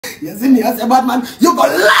You see me, I say, bad man, you go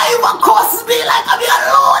live and curse me like I'm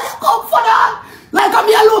alone. You come for that. Like I'm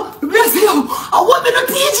alone. Me I say, yo, I want me to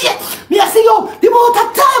Teejay. Me I say, yo, the amount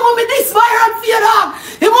of time when me this viral for you, dog.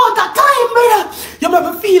 The amount of time, brother. You make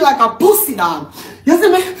me feel like a pussy, dog. You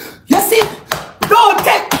see me? You see? Don't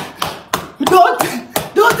take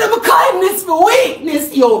me kindness for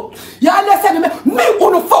weakness, yo. You understand me? Me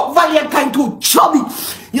wanna fuck Valiant kind too chubby.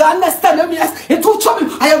 You understand me? Yes, it's too chubby.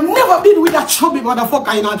 I have never been with a chubby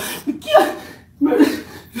motherfucker, you know.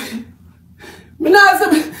 Me not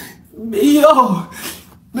say, yo,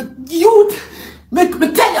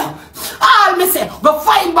 me tell you, all me say, go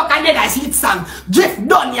find back another hit song, drift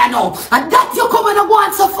done, you know, and that you come and go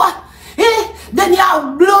and suffer, eh? Then you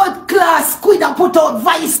have blood class squid and put out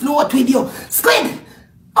voice note with you. Squid,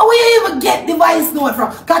 how will you even get the voice note from?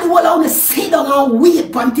 Because the whole only sit down and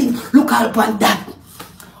wait for things, look up on that.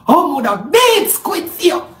 How would have beat Squid for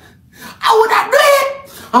you? I would have do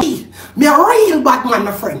it. Me a real bad man,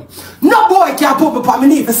 my friend. No boy can put me on my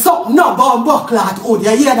knee for something. No bomb buckler at all. You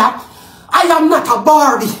hear that? I am not a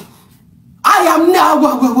Barbie. I am now.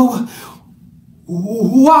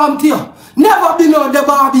 Want you? Never been on the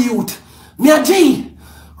Barbie youth. Me a G.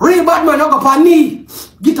 Real bad man, I go on knee.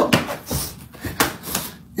 Get up.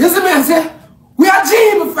 You see me, I say? We are G,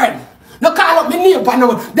 my friend. No call up me name for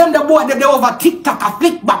no. Them the boy they over TikTok a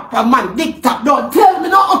flick back for man. TikTok don't tell me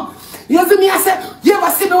nothing. You see me, I say, you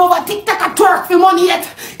ever see me over TikTok a twerk for money yet?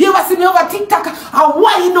 You ever see me over TikTok a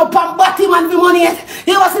wind up and batty man for money yet?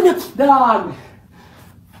 You ever see me? Dog.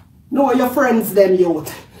 No, your friends them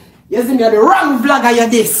youth. You see me, the wrong vlogger you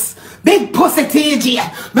this. Big pussy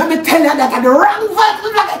Teejay. Let me tell you that I'm the wrong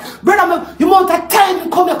vlogger. Brother, you want a time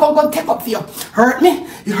come here, come take up for you. Hurt me?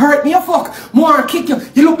 You hurt me, you fuck. More kick you.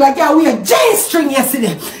 You look like you wear J-string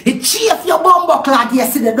yesterday. It chief your bumbo clad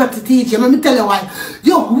yesterday, Dr. Teejay. Let me tell you why.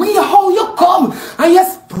 You, how you come and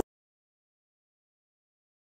you